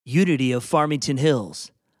Unity of Farmington Hills,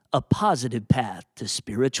 a positive path to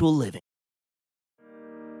spiritual living.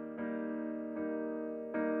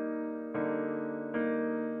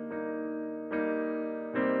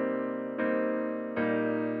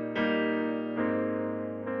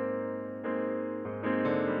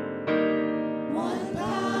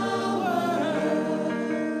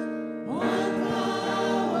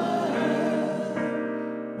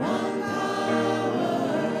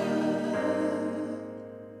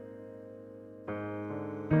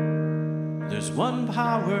 There's one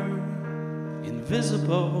power,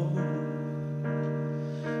 invisible,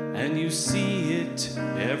 and you see it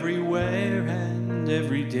everywhere and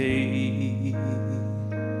every day.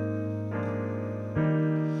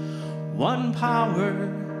 One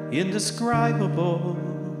power, indescribable,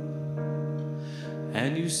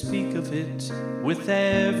 and you speak of it with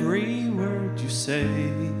every word you say.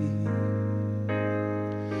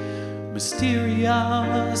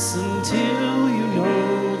 Mysterious until you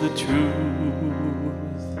know the truth,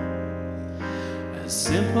 as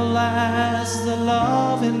simple as the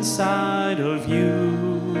love inside of you.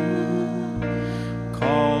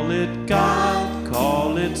 Call it God,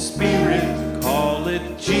 call it Spirit, call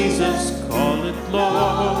it Jesus, call it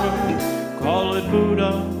Lord, call it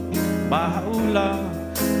Buddha, Baha'u'llah,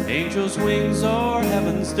 angel's wings or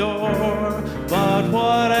heaven's door. But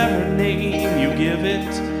whatever name you give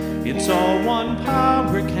it, it's all one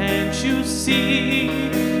power, can't you see?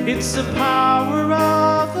 It's the power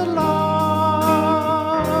of the Lord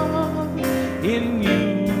in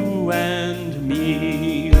you and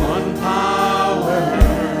me. One power,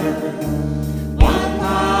 one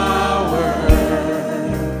power,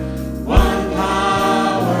 one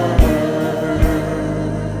power.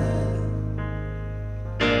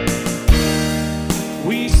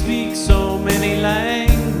 We speak so many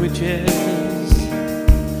languages,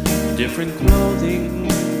 different clothing,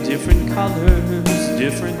 different colors,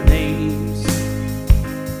 different names.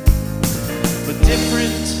 But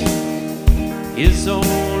different is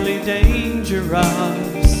only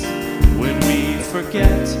dangerous when we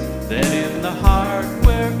forget that in the heart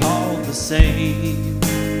we're all the same.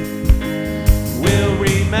 We'll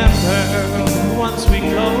remember once we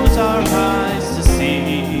close our eyes to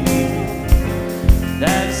see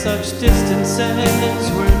that such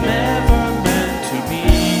distances were never meant to be.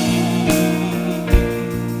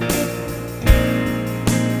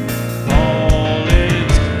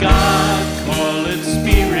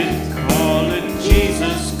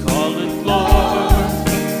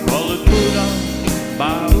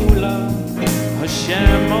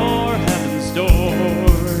 Hashem or heaven's door.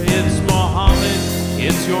 It's Muhammad,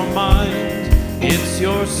 it's your mind, it's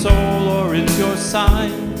your soul or it's your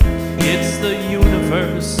sign. It's the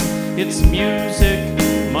universe, it's music,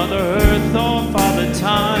 Mother Earth or Father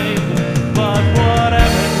Time. But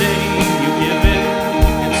whatever name you give it,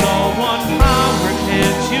 it's all one power,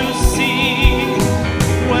 can't you see?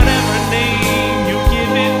 Whatever name you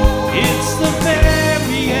give it, it's the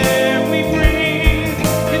very air we breathe.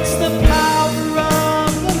 It's the power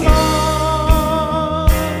of the Lord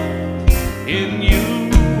in you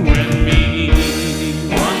and me.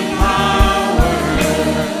 One power,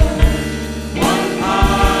 one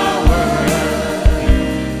power,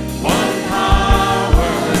 one power,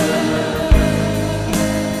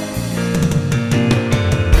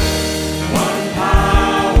 one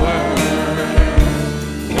power,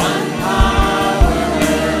 one power,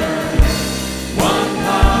 one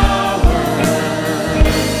power.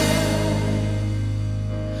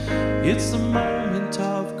 It's the moment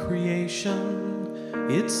of creation,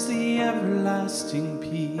 it's the everlasting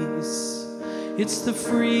peace, it's the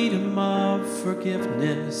freedom of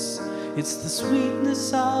forgiveness, it's the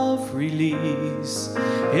sweetness of release,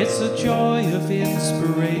 it's the joy of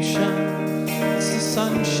inspiration, it's the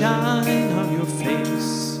sunshine on your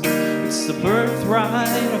face, it's the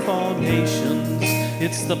birthright of all nations,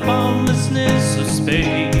 it's the boundlessness of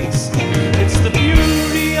space, it's the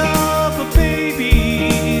beauty of a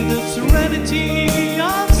baby, the serenity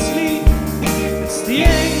of sleep, it's the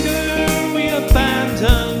anger we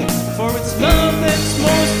abandon for its love that's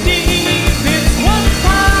most deep. It's one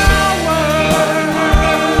power,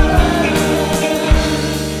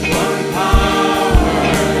 one power,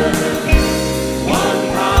 one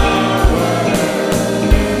power.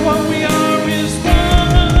 What we are is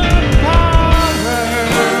one power,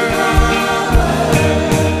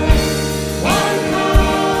 one power.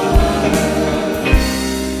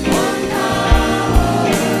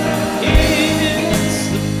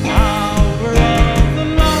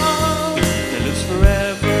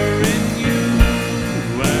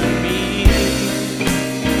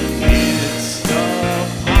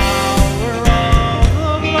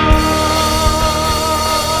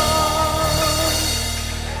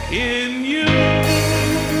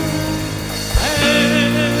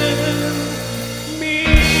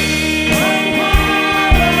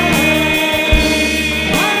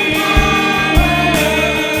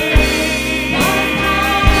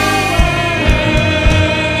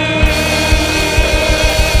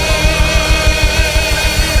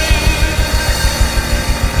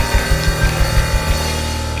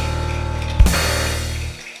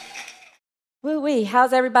 Woo-wee,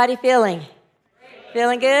 how's everybody feeling?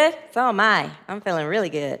 Feeling good? So am I. I'm feeling really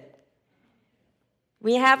good.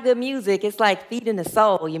 When you have good music, it's like feeding the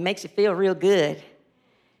soul. It makes you feel real good.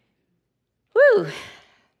 Woo.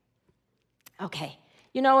 Okay.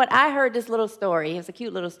 You know what? I heard this little story. It's a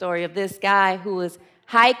cute little story of this guy who was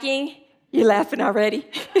hiking. You laughing already?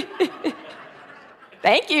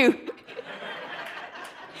 Thank you.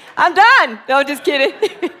 I'm done. No, just kidding.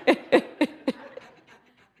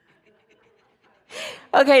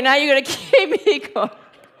 Okay, now you're going to keep me going.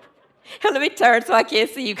 Let me turn so I can't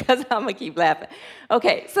see you because I'm going to keep laughing.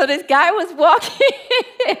 Okay, so this guy was walking.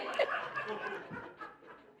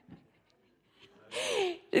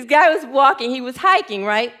 This guy was walking. He was hiking,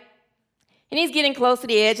 right? And he's getting close to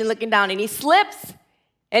the edge and looking down, and he slips.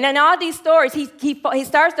 And in all these stories, he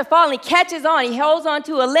starts to fall, and he catches on. He holds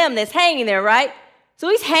onto a limb that's hanging there, right? So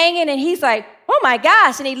he's hanging, and he's like, oh, my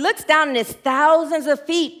gosh. And he looks down, and it's thousands of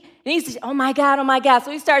feet. And he's, oh, my God, oh, my God.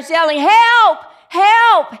 So he starts yelling, help,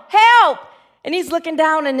 help, help. And he's looking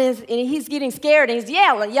down, and he's getting scared, and he's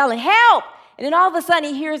yelling, help. And then all of a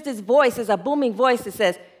sudden, he hears this voice. It's a booming voice that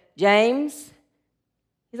says, James.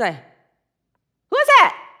 He's like, who's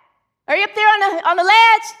that? Are you up there on the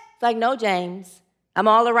ledge? It's like, no, James. I'm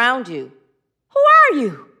all around you. Who are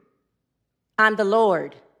you? I'm the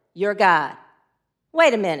Lord, your God.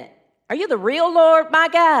 Wait a minute. Are you the real Lord, my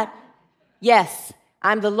God? Yes,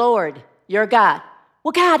 I'm the Lord, your God.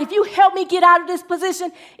 Well, God, if you help me get out of this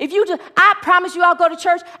position, I promise you I'll go to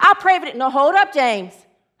church. I'll pray for it. No, hold up, James.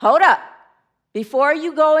 Hold up. Before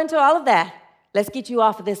you go into all of that, let's get you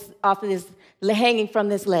off of this hanging from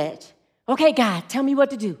this ledge. Okay, God, tell me what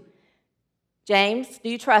to do. James, do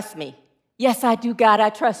you trust me? Yes, I do, God. I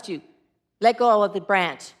trust you. Let go of the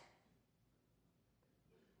branch.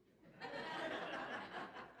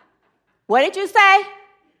 What did you say?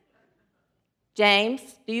 James,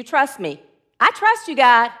 do you trust me? I trust you,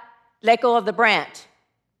 God. Let go of the branch.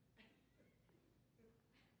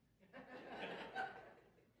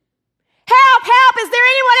 Help, help, is there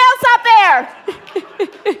anyone else up there?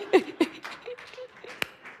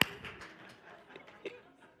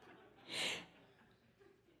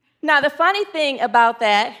 Now, the funny thing about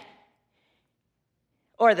that,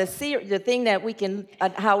 or the thing that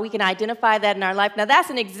how we can identify that in our life, now that's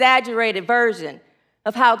an exaggerated version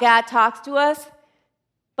of how God talks to us.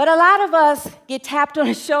 But a lot of us get tapped on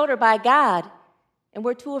the shoulder by God, and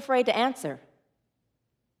we're too afraid to answer.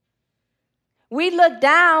 We look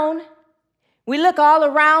down. We look all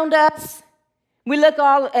around us. We look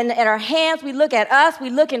all at our hands. We look at us. We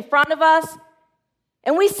look in front of us.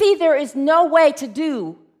 And we see there is no way to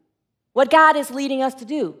do what God is leading us to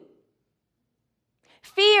do.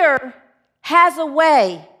 Fear has a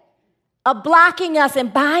way of blocking us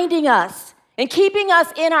and binding us and keeping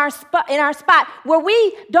us in our spot where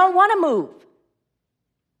we don't want to move.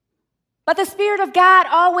 But the Spirit of God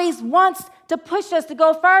always wants to push us to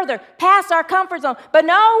go further, past our comfort zone. But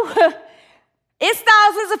no, it's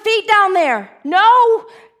thousands of feet down there. No,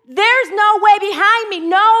 there's no way behind me.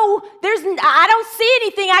 No, I don't see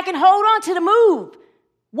anything I can hold on to move.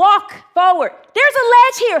 Walk forward. There's a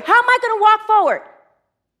ledge here. How am I going to walk forward?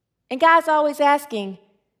 And God's always asking,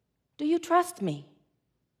 do you trust me?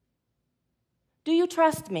 Do you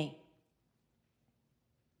trust me?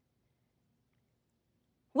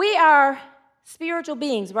 We are spiritual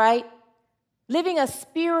beings, right? Living a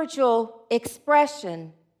spiritual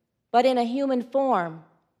expression, but in a human form,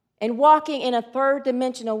 and walking in a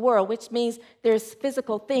third-dimensional world, which means there's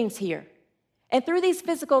physical things here. And through these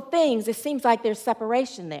physical things, it seems like there's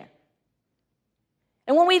separation there.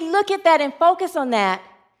 And when we look at that and focus on that,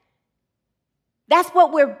 that's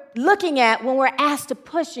what we're looking at when we're asked to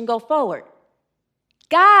push and go forward.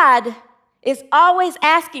 God is always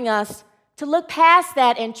asking us to look past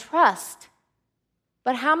that and trust.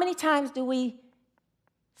 But how many times do we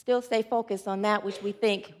still stay focused on that which we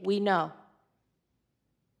think we know?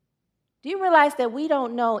 Do you realize that we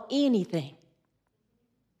don't know anything?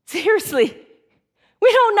 Seriously,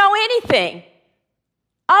 we don't know anything.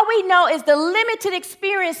 All we know is the limited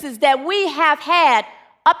experiences that we have had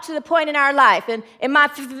up to the point in our life. And in my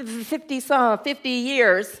 50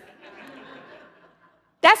 years,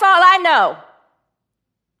 that's all I know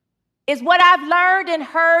is what I've learned and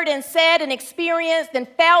heard and said and experienced and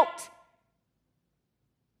felt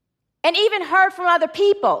and even heard from other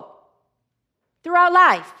people throughout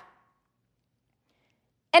life.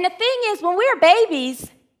 And the thing is, when we're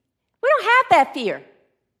babies, we don't have that fear.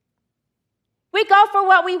 We go for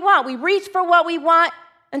what we want. We reach for what we want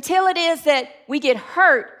until it is that we get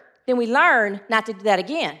hurt, then we learn not to do that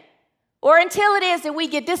again. Or until it is that we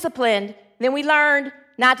get disciplined, then we learn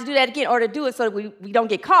not to do that again or to do it so that we don't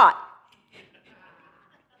get caught.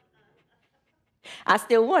 I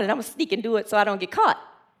still want it. I'm going to sneak and do it so I don't get caught.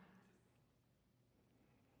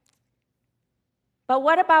 But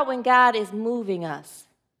what about when God is moving us?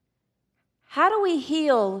 How do we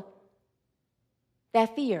heal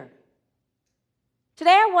that fear?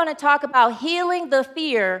 Today I want to talk about healing the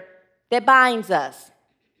fear that binds us.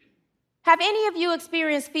 Have any of you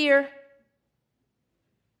experienced fear?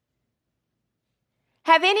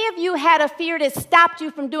 Have any of you had a fear that stopped you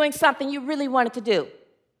from doing something you really wanted to do?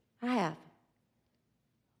 I have.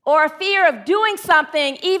 Or a fear of doing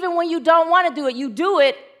something even when you don't want to do it. You do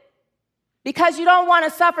it because you don't want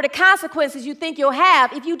to suffer the consequences you think you'll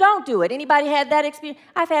have if you don't do it. Anybody had that experience?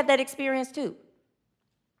 I've had that experience too.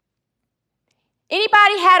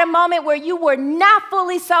 Anybody had a moment where you were not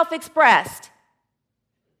fully self-expressed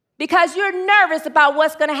because you're nervous about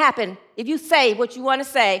what's going to happen if you say what you want to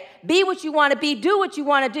say, be what you want to be, do what you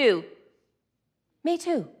want to do? Me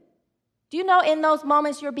too. Do you know in those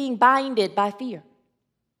moments you're being binded by fear?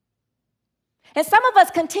 And some of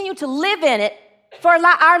us continue to live in it for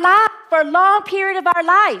our life, for a long period of our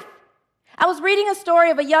life. I was reading a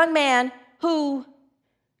story of a young man who,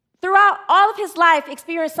 throughout all of his life,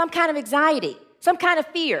 experienced some kind of anxiety, some kind of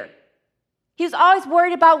fear. He was always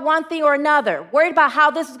worried about one thing or another, worried about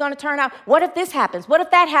how this is going to turn out. What if this happens? What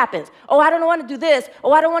if that happens? Oh, I don't want to do this.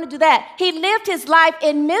 Oh, I don't want to do that. He lived his life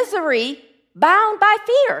in misery, bound by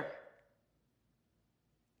fear.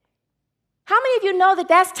 How many of you know that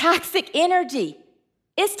that's toxic energy?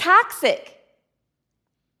 It's toxic.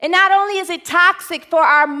 And not only is it toxic for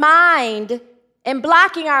our mind and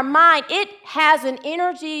blocking our mind, it has an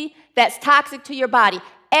energy that's toxic to your body.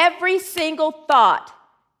 Every single thought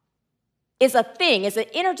is a thing, is an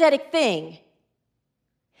energetic thing.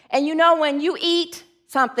 And you know when you eat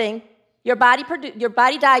something, your body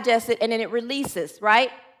digests it and then it releases, right?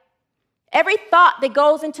 Every thought that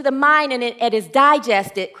goes into the mind and it is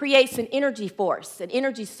digested creates an energy force, an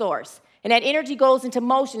energy source. And that energy goes into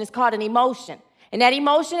motion. It's called an emotion. And that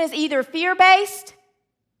emotion is either fear-based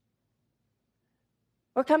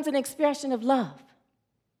or comes an expression of love.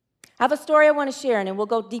 I have a story I want to share, and then we'll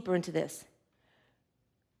go deeper into this.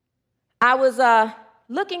 I was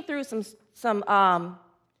looking through some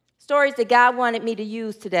stories that God wanted me to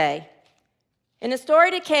use today. And the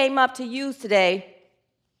story that came up to use today,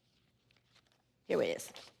 here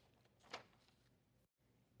it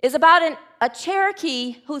is about a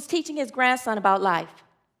Cherokee who's teaching his grandson about life.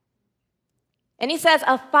 And he says,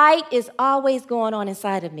 a fight is always going on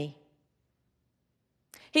inside of me.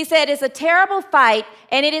 He said, it's a terrible fight,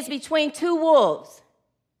 and it is between two wolves.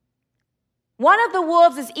 One of the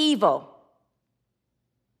wolves is evil.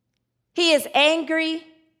 He is angry.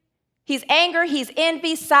 He's anger, he's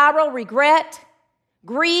envy, sorrow, regret,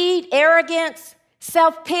 greed, arrogance,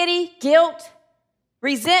 self-pity, guilt,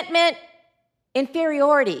 resentment,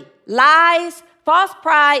 inferiority, lies, false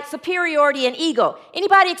pride, superiority, and ego.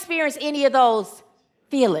 Anybody experience any of those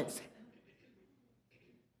feelings?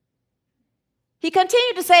 He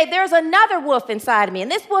continued to say, there's another wolf inside of me, and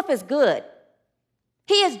this wolf is good.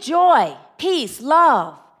 He is joy, peace,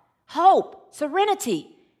 love, hope, serenity.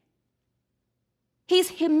 He's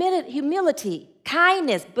humility,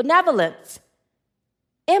 kindness, benevolence,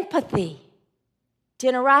 empathy,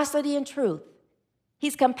 generosity, and truth.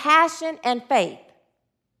 He's compassion and faith.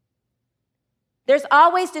 There's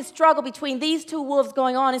always this struggle between these two wolves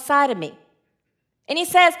going on inside of me. And he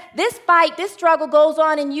says, this fight, this struggle goes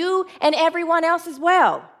on in you and everyone else as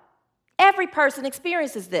well. Every person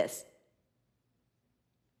experiences this.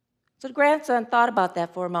 So the grandson thought about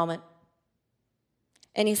that for a moment.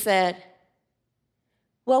 And he said,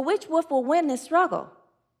 well, which wolf will win this struggle?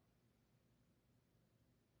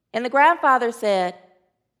 And the grandfather said,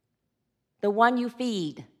 the one you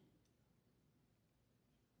feed.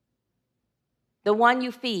 The one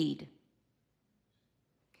you feed.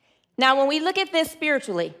 Now, when we look at this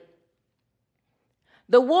spiritually,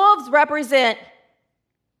 the wolves represent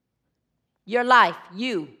your life,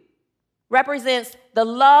 you. Represents the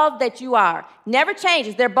love that you are. Never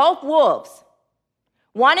changes. They're both wolves.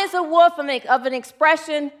 One is a wolf of an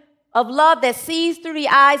expression of love that sees through the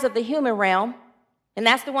eyes of the human realm, and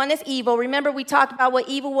that's the one that's evil. Remember, we talked about what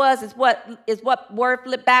evil was, is what word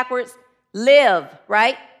flipped backwards? Live,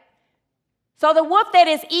 right? So the wolf that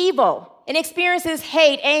is evil and experiences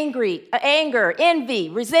hate, anger, envy,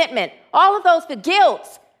 resentment, all of those,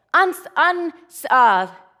 guilt,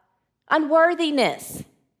 unworthiness,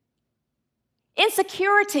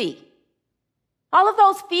 insecurity, all of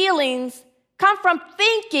those feelings come from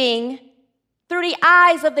thinking through the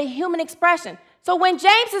eyes of the human expression. So when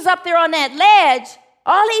James is up there on that ledge,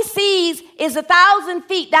 all he sees is 1,000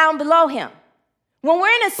 feet down below him. When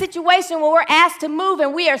we're in a situation where we're asked to move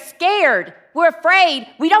and we are scared we're afraid,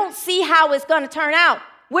 we don't see how it's going to turn out.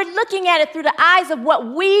 We're looking at it through the eyes of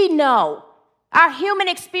what we know, our human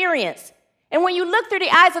experience. And when you look through the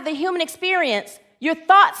eyes of the human experience, your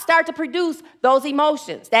thoughts start to produce those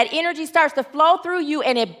emotions. That energy starts to flow through you,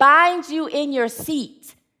 and it binds you in your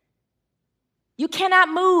seat. You cannot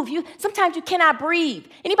move. Sometimes you cannot breathe.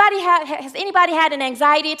 Has anybody had an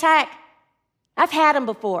anxiety attack? I've had them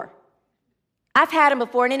before.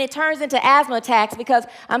 And then it turns into asthma attacks because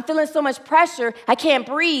I'm feeling so much pressure, I can't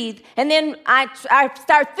breathe. And then I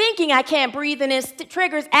start thinking I can't breathe, and it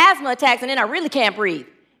triggers asthma attacks, and then I really can't breathe.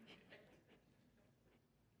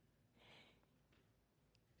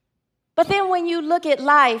 But then when you look at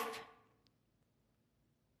life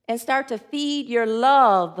and start to feed your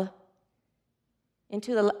love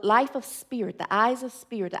into the life of spirit, the eyes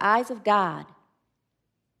of God,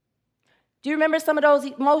 do you remember some of those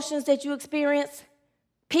emotions that you experience?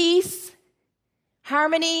 Peace,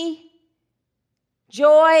 harmony,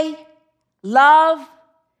 joy, love.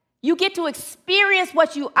 You get to experience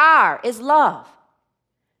what you are is love.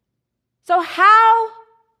 So how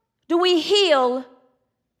do we heal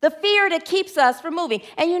the fear that keeps us from moving?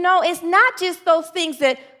 And it's not just those things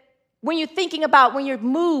that when you're thinking about when you're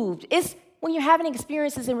moved. It's when you're having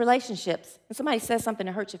experiences in relationships and somebody says something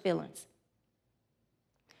that hurts your feelings.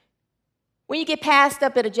 When you get passed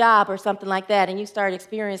up at a job or something like that and you start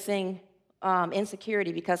experiencing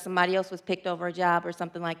insecurity because somebody else was picked over a job or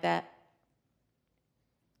something like that.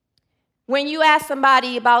 When you ask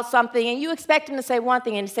somebody about something and you expect them to say one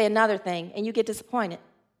thing and say another thing and you get disappointed.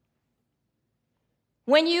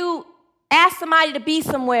 When you ask somebody to be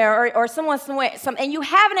somewhere or someone somewhere, and you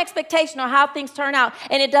have an expectation on how things turn out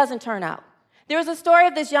and it doesn't turn out. There was a story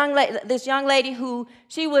of this young lady who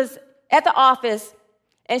she was at the office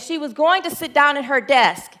and she was going to sit down at her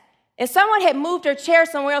desk. And someone had moved her chair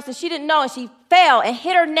somewhere else and she didn't know, and she fell and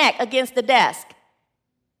hit her neck against the desk.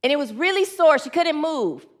 And it was really sore. She couldn't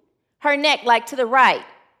move her neck like to the right.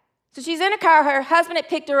 So she's in a car. Her husband had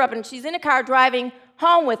picked her up and she's in a car driving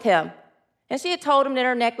home with him. And she had told him that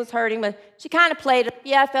her neck was hurting, but she kind of played it.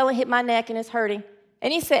 Yeah, I fell and hit my neck and it's hurting.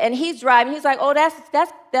 And he said, and he's driving. He's like, oh, that's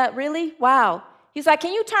that really? Wow. He's like,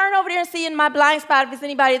 can you turn over there and see in my blind spot if there's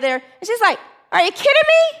anybody there? And she's like, are you kidding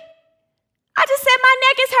me? I just said my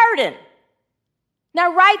neck is hurting.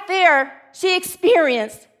 Now, right there, she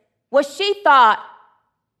experienced what she thought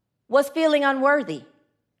was feeling unworthy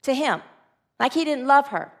to him, like he didn't love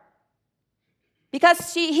her.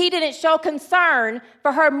 Because he didn't show concern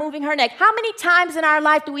for her moving her neck. How many times in our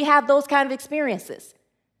life do we have those kind of experiences?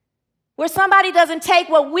 Where somebody doesn't take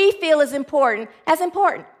what we feel is important as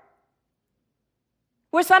important.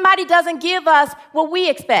 Where somebody doesn't give us what we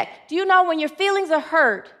expect. Do you know when your feelings are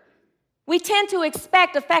hurt, we tend to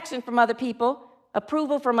expect affection from other people,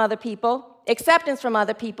 approval from other people, acceptance from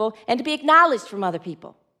other people, and to be acknowledged from other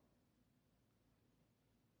people.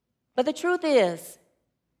 But the truth is,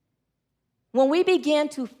 when we begin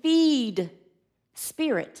to feed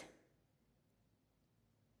spirit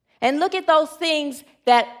and look at those things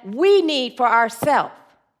that we need for ourselves.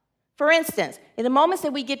 For instance, in the moments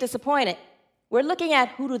that we get disappointed, we're looking at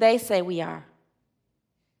who do they say we are.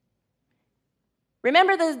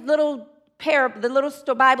 Remember the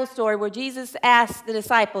little Bible story where Jesus asked the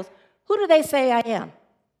disciples, who do they say I am?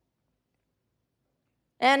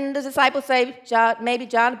 And the disciples say, maybe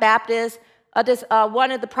John the Baptist,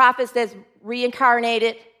 one of the prophets that's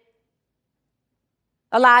reincarnated,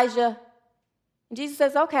 Elijah. And Jesus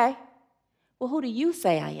says, okay, well, who do you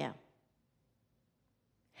say I am?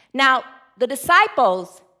 Now, the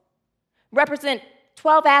disciples represent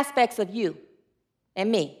 12 aspects of you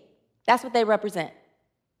and me. That's what they represent.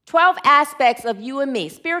 12 aspects of you and me,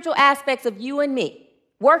 spiritual aspects of you and me,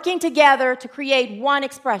 working together to create one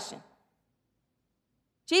expression.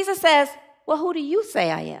 Jesus says, well, who do you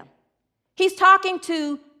say I am? He's talking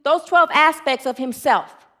to those 12 aspects of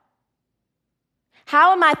himself.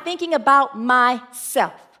 How am I thinking about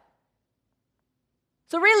myself?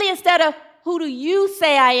 So really, instead of who do you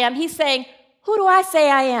say I am, he's saying, who do I say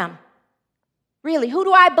I am? Really, who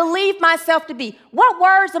do I believe myself to be? What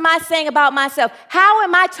words am I saying about myself? How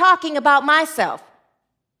am I talking about myself?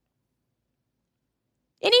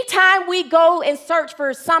 Anytime we go and search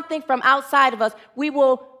for something from outside of us, we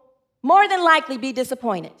will more than likely be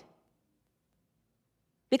disappointed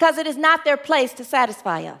because it is not their place to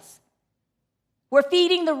satisfy us. We're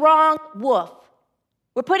feeding the wrong wolf.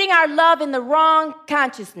 We're putting our love in the wrong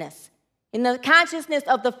consciousness, in the consciousness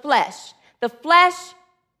of the flesh. The flesh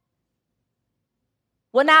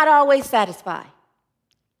will not always satisfy.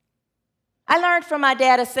 I learned from my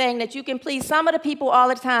dad a saying that you can please some of the people all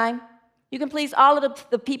the time, You can please all of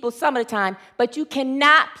the people some of the time, but you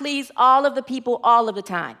cannot please all of the people all of the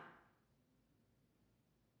time.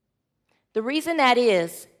 The reason that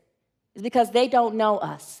is because they don't know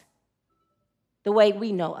us the way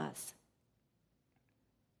we know us.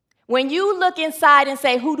 When you look inside and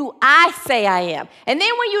say, who do I say I am? And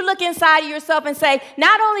then when you look inside of yourself and say,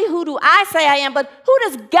 not only who do I say I am, but who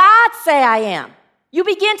does God say I am? You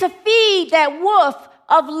begin to feed that wolf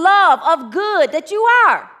of love, of good that you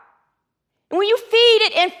are. And when you feed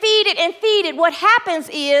it and feed it and feed it, what happens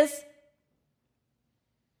is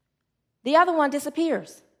the other one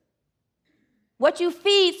disappears. What you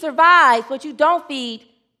feed survives. What you don't feed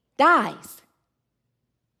dies.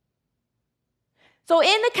 So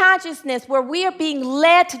in the consciousness where we are being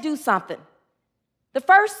led to do something, the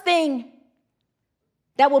first thing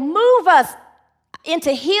that will move us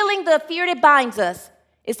into healing the fear that binds us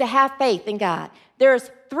is to have faith in God. There's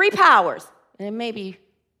 3 powers, and maybe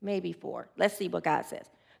 4. Let's see what God says.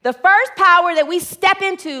 The first power that we step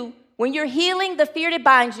into when you're healing the fear that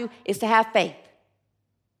binds you is to have faith.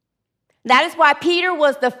 That is why Peter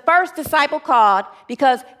was the first disciple called,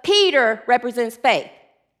 because Peter represents faith.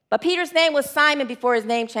 But Peter's name was Simon before his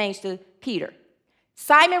name changed to Peter.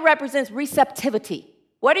 Simon represents receptivity.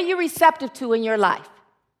 What are you receptive to in your life?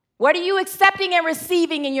 What are you accepting and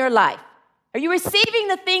receiving in your life? Are you receiving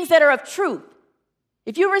the things that are of truth?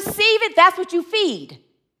 If you receive it, that's what you feed.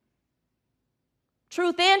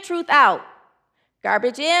 Truth in, truth out.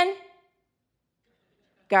 Garbage in,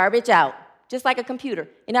 garbage out. Just like a computer.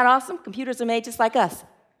 Isn't that awesome? Computers are made just like us.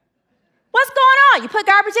 What's going on? You put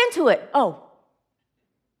garbage into it. Oh.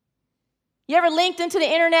 You ever linked into the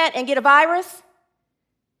internet and get a virus?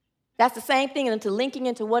 That's the same thing into linking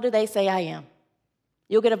into what do they say I am.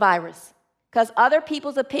 You'll get a virus. Because other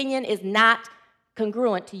people's opinion is not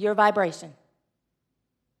congruent to your vibration.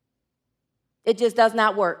 It just does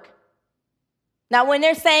not work. Now, when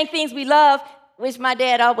they're saying things we love, which my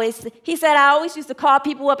dad always, he said I always used to call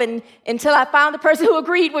people up until I found the person who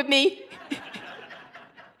agreed with me.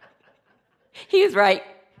 He was right.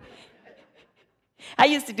 I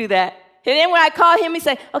used to do that. And then when I called him, he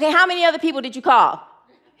said, okay, how many other people did you call?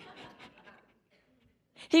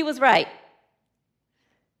 He was right.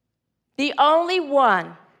 The only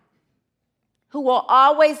one who will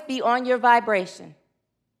always be on your vibration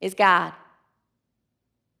is God.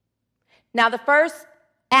 Now, the first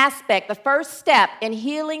aspect, the first step in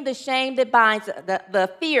healing the shame that binds,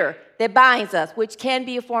 the fear that binds us, which can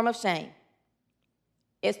be a form of shame,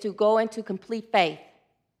 is to go into complete faith.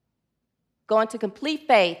 Go into complete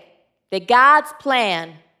faith that God's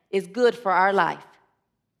plan is good for our life,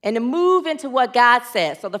 and to move into what God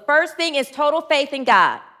says. So the first thing is total faith in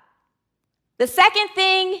God. The second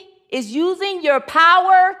thing is using your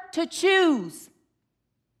power to choose.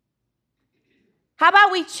 How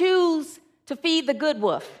about we choose to feed the good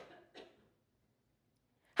wolf?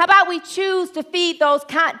 How about we choose to feed those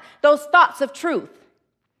thoughts of truth?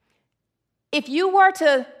 If you were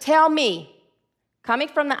to tell me, coming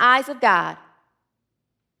from the eyes of God,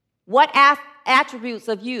 what attributes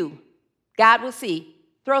of you God will see,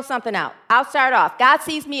 throw something out. I'll start off. God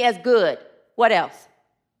sees me as good. What else?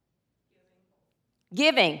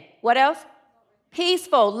 Giving. What else?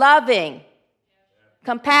 Peaceful, loving,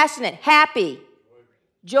 compassionate, happy,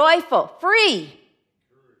 joyful, free,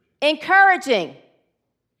 encouraging,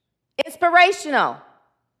 inspirational.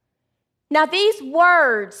 Now, these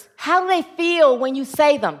words, how do they feel when you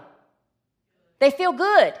say them? They feel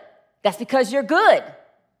good. That's because you're good.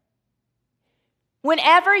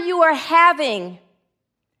 Whenever you are having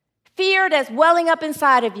fear that's welling up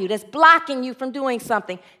inside of you, that's blocking you from doing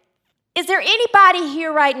something, is there anybody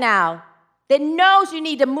here right now that knows you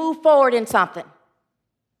need to move forward in something?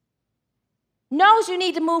 Knows you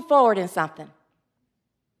need to move forward in something?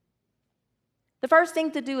 The first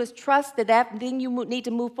thing to do is trust that thing you need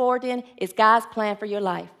to move forward in is God's plan for your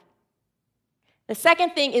life. The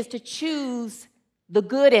second thing is to choose the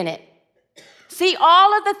good in it. See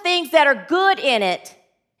all of the things that are good in it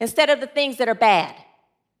instead of the things that are bad.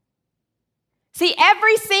 See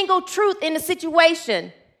every single truth in the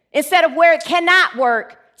situation instead of where it cannot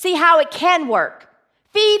work. See how it can work.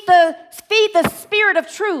 Feed the spirit of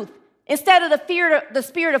truth instead of the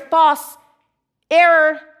spirit of false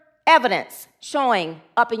error evidence showing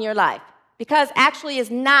up in your life, because actually it's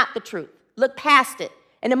not the truth. Look past it.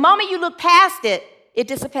 And the moment you look past it, it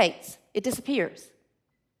dissipates. It disappears.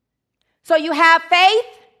 So you have faith,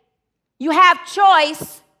 you have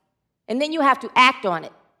choice, and then you have to act on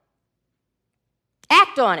it.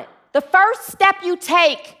 Act on it. The first step you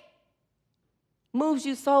take moves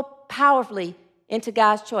you so powerfully into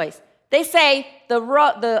God's choice. They say the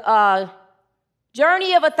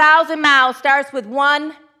Journey of 1,000 miles starts with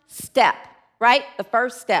one step, right? The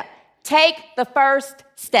first step. Take the first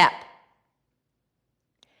step.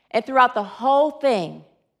 And throughout the whole thing,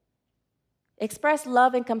 express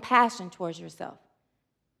love and compassion towards yourself.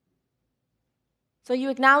 So you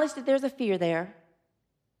acknowledge that there's a fear there.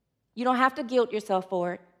 You don't have to guilt yourself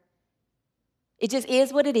for it. It just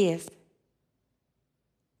is what it is.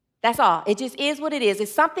 That's all. It just is what it is.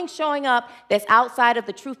 It's something showing up that's outside of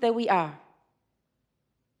the truth that we are.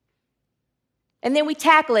 And then we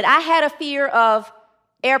tackle it. I had a fear of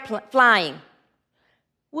flying.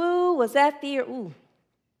 Woo, was that fear? Ooh.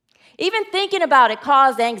 Even thinking about it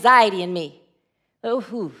caused anxiety in me.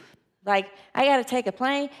 Ooh, like, I got to take a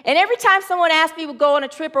plane. And every time someone asked me to go on a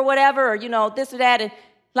trip or whatever, or, this or that, and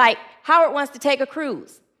like, Howard wants to take a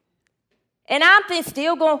cruise. And I'm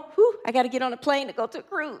still going, whew, I got to get on a plane to go to a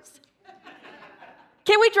cruise.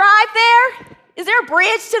 Can we drive there? Is there a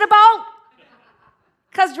bridge to the boat?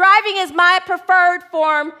 Because driving is my preferred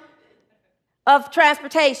form of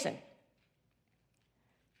transportation.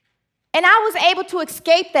 And I was able to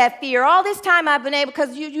escape that fear. All this time I've been able,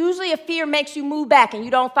 because usually a fear makes you move back and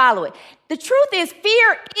you don't follow it. The truth is,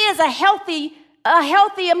 fear is a healthy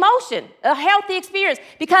emotion, a healthy experience,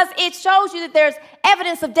 because it shows you that there's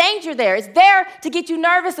evidence of danger there. It's there to get you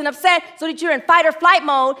nervous and upset so that you're in fight or flight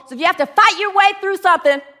mode. So if you have to fight your way through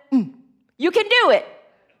something, you can do it.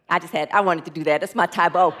 I wanted to do that. That's my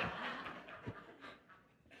Tybo.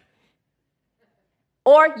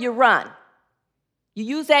 Or you run. You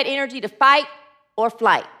use that energy to fight or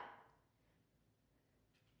flight.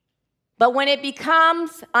 But when it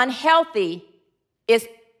becomes unhealthy, it's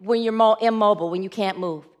when you're immobile, when you can't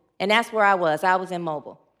move. And that's where I was. I was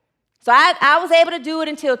immobile. So I was able to do it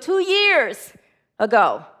until 2 years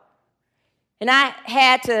ago. And I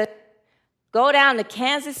had to go down to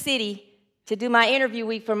Kansas City to do my interview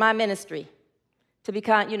week for my ministry, to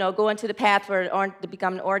become, go into the path to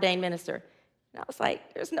become an ordained minister. And I was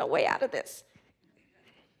like, there's no way out of this.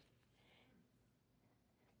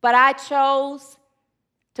 But I chose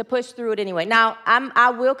to push through it anyway. Now, I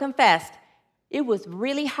will confess, it was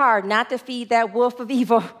really hard not to feed that wolf of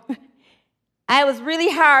evil. It was really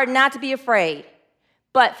hard not to be afraid.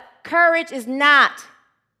 But courage is not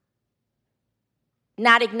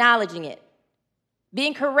acknowledging it.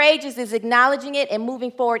 Being courageous is acknowledging it and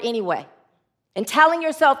moving forward anyway. And telling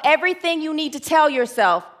yourself everything you need to tell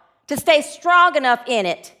yourself to stay strong enough in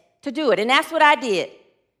it to do it. And that's what I did.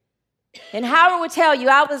 And Howard would tell you,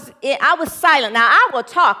 I was silent. Now, I will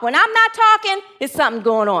talk. When I'm not talking, there's something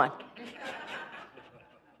going on.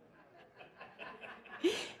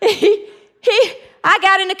 I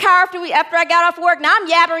got in the car after I got off work. Now I'm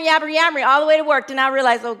yabbering all the way to work. Then I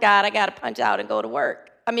realized, oh, God, I got to punch out and go to work.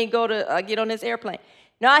 Get on this airplane.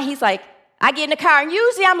 No, he's like, I get in the car, and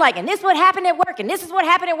usually I'm like, and this is what happened at work, and this is what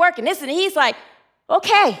happened at work, and this, and he's like,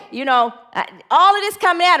 okay, all of this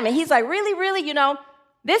coming at him. And he's like, really,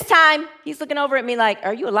 this time he's looking over at me like,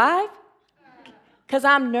 are you alive? Because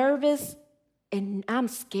I'm nervous and I'm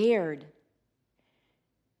scared.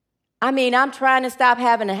 I'm trying to stop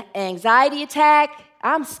having an anxiety attack.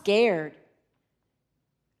 I'm scared.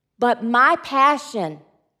 But my passion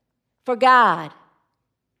for God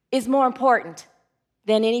is more important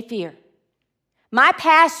than any fear. My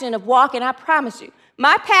passion of walking, I promise you,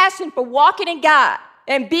 my passion for walking in God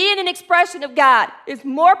and being an expression of God is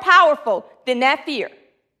more powerful than that fear.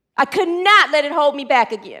 I could not let it hold me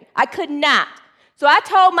back again. I could not. So I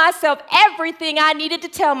told myself everything I needed to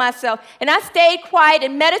tell myself, and I stayed quiet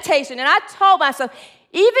in meditation, and I told myself,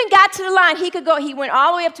 even got to the line, he went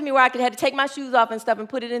all the way up to me where I had to take my shoes off and stuff and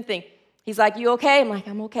put it in the thing. He's like, you okay? I'm like,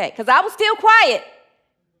 I'm okay. Because I was still quiet.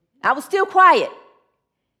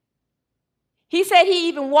 He said he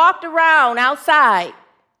even walked around outside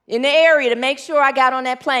in the area to make sure I got on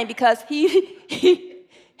that plane because he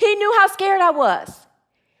knew how scared I was.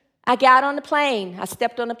 I got on the plane. I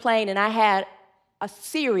stepped on the plane, and I had a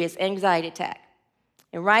serious anxiety attack.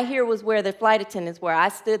 And right here was where the flight attendants were. I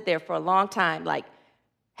stood there for a long time, like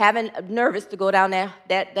nervous to go down that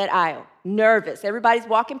aisle. Nervous. Everybody's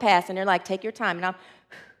walking past, and they're like, take your time. And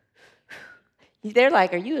they're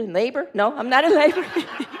like, are you in labor? No, I'm not in labor.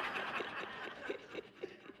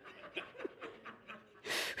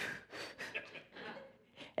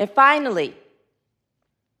 And finally,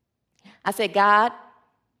 I said, God,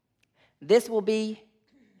 this will be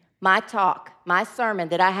my talk, my sermon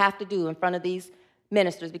that I have to do in front of these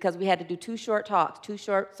ministers, because we had to do 2 short talks, 2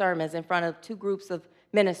 short sermons in front of 2 groups of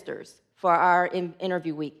ministers for our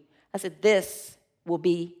interview week. I said, this will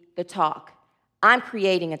be the talk. I'm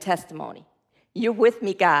creating a testimony. You're with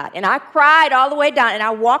me, God. And I cried all the way down, and I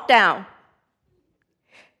walked down.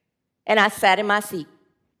 and I sat in my seat.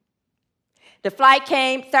 The flight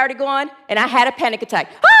came, started going, and I had a panic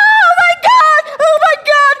attack. Oh my God! Oh my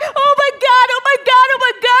God! Oh my God! Oh my God! Oh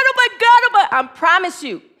my God! Oh my God! Oh my! I promise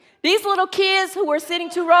you, these little kids who were sitting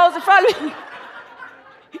 2 rows in front of me,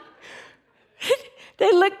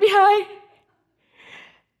 they looked behind.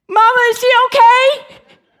 Mama, is she okay?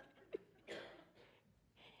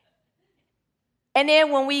 And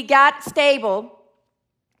then when we got stable,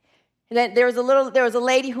 then there was a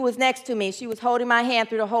lady who was next to me. She was holding my hand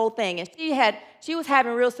through the whole thing, and she was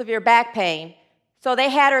having real severe back pain. So they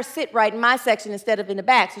had her sit right in my section instead of in the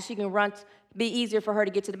back, so she can be easier for her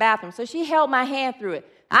to get to the bathroom. So she held my hand through it.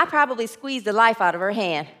 I probably squeezed the life out of her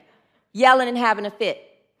hand, yelling and having a fit.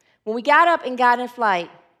 When we got up and got in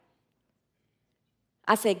flight,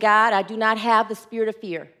 I said, God, I do not have the spirit of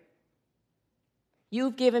fear.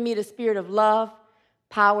 You've given me the spirit of love,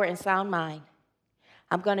 power, and sound mind.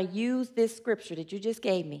 I'm going to use this scripture that you just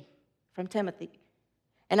gave me from Timothy,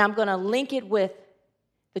 and I'm going to link it with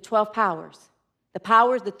the 12 powers.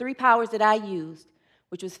 The 3 powers that I used,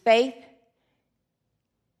 which was faith,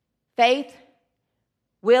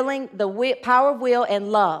 willing, power of will,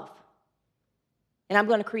 and love. And I'm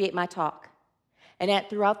going to create my talk. And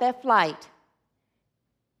throughout that flight,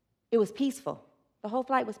 it was peaceful. The whole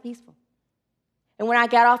flight was peaceful. And when I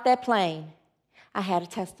got off that plane, I had a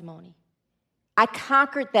testimony. I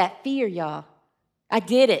conquered that fear, y'all. I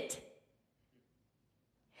did it.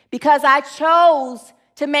 Because I chose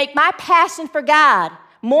to make my passion for God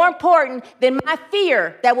more important than my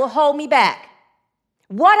fear that will hold me back.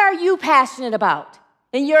 What are you passionate about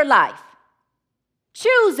in your life?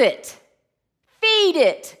 Choose it. Feed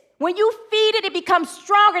it. When you feed it, it becomes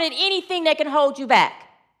stronger than anything that can hold you back.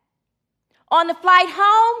 On the flight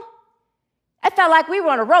home, I felt like we were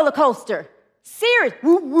on a roller coaster. Serious.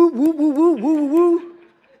 Woo, woo, woo, woo, woo, woo, woo.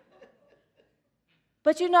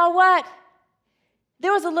 But you know what?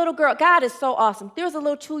 There was a little girl. God is so awesome. There was a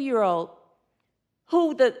little 2-year-old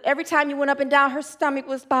who every time you went up and down, her stomach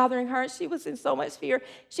was bothering her, and she was in so much fear.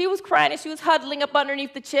 She was crying, and she was huddling up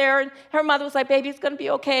underneath the chair, and her mother was like, baby, it's going to be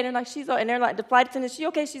okay. And they're like, and they're like, the flight attendant, she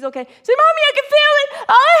okay? She's okay. She said, Mommy, I can feel it.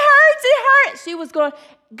 Oh, it hurts. She was going.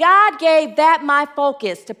 God gave that my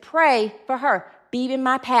focus to pray for her, be in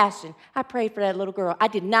my passion. I prayed for that little girl. I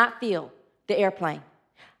did not feel the airplane.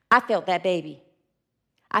 I felt that baby.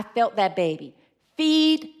 I felt that baby.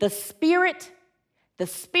 Feed the spirit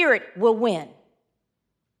will win.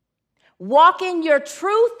 Walk in your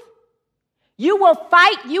truth. You will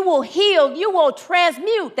fight, you will heal, you will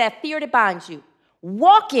transmute that fear that binds you.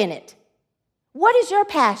 Walk in it. What is your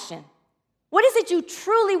passion? What is it you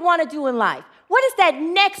truly want to do in life? What is that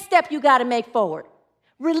next step you got to make forward?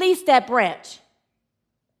 Release that branch.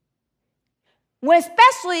 When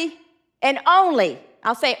especially and only,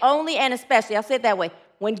 I'll say only and especially, I'll say it that way.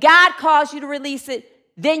 When God calls you to release it,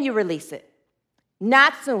 then you release it,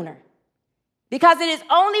 not sooner. Because it is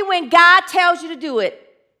only when God tells you to do it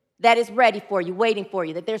that it's ready for you, waiting for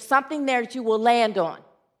you, that there's something there that you will land on.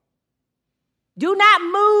 Do not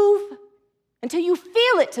move until you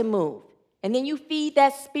feel it to move. And then you feed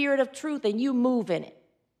that spirit of truth and you move in it.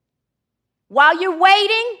 While you're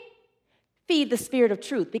waiting, feed the spirit of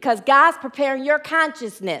truth, because God's preparing your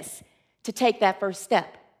consciousness to take that first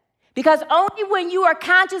step. Because only when you are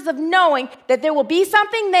conscious of knowing that there will be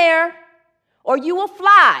something there or you will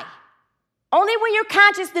fly, only when your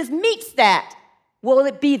consciousness meets that will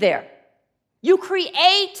it be there. You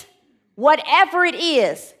create whatever it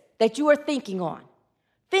is that you are thinking on.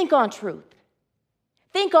 Think on truth.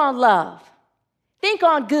 Think on love. Think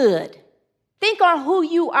on good. Think on who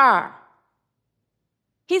you are.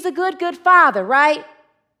 He's a good, good father, right?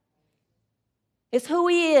 It's who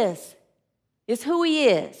he is. It's who he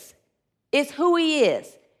is. It's who he is.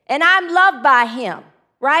 And I'm loved by him,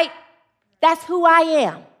 right? That's who I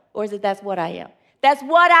am. Or is it that's what I am? That's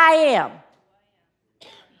what I am.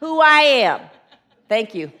 Who I am.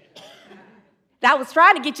 Thank you. I was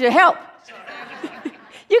trying to get you to help.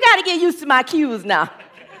 You got to get used to my cues now.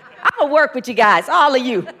 I'm going to work with you guys, all of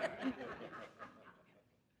you.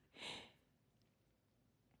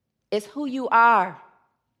 It's who you are.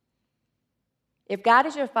 If God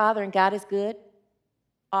is your father and God is good,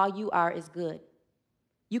 all you are is good.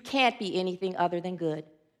 You can't be anything other than good.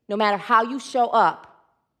 No matter how you show up,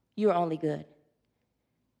 you're only good.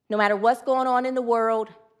 No matter what's going on in the world,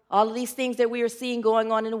 all of these things that we are seeing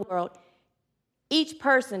going on in the world, each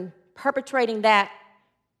person perpetrating that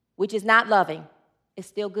which is not loving is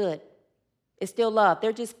still good. It's still love.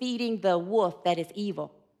 They're just feeding the wolf that is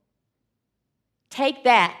evil. Take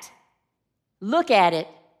that, look at it,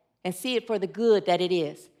 and see it for the good that it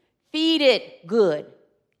is. Feed it good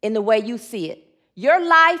in the way you see it. Your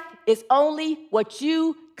life is only what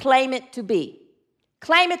you claim it to be.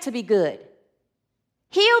 Claim it to be good.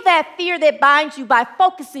 Heal that fear that binds you by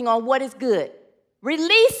focusing on what is good.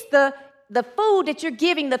 Release the food that you're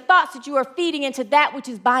giving, the thoughts that you are feeding into that which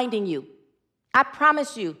is binding you. I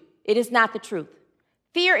promise you, it is not the truth.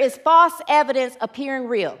 Fear is false evidence appearing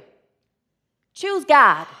real. Choose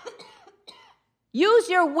God. Use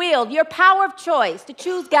your will, your power of choice to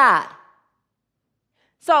choose God.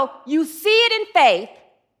 So you see it in faith,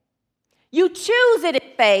 you choose it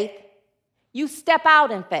in faith, you step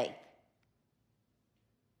out in faith.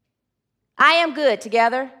 I am good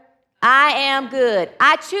together. I am good.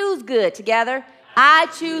 I choose good together. I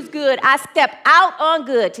choose good. I step out on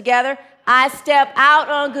good together. I step out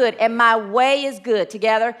on good. And my way is good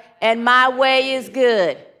together. And my way is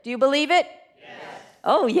good. Do you believe it? Yes.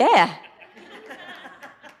 Oh, yeah.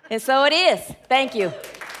 And so it is. Thank you.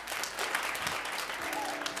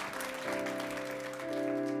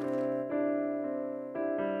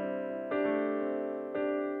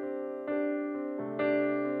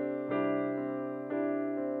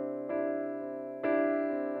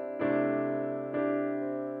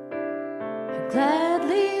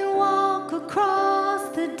 Gladly walk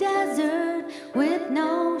across the desert with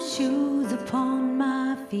no shoes upon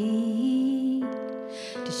my feet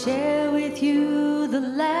to share with you the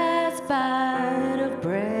last bite of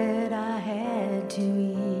bread I had to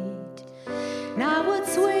eat. And I would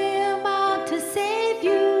swim out to save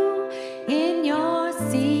you in your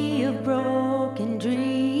sea of broken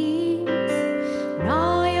dreams. When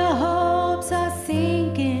all your hopes are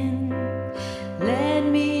sinking, let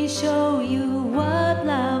me show you what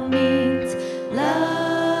love means.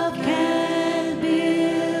 Love can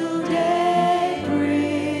build a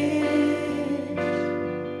bridge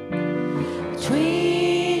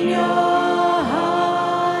between your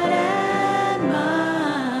heart and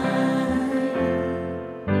mine.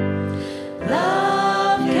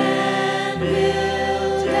 Love can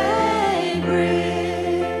build a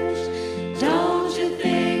bridge. Don't you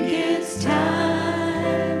think it's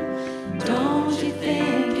time? Don't you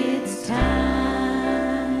think it's time?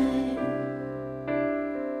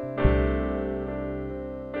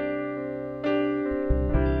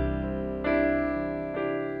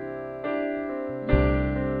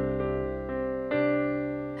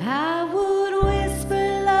 I would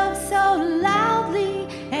whisper love so loudly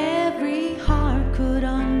every heart could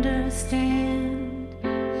understand.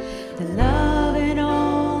 The love and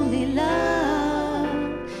only love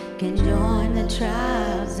can join the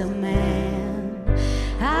tribes of man.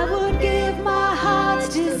 I would give my heart's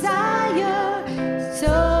desire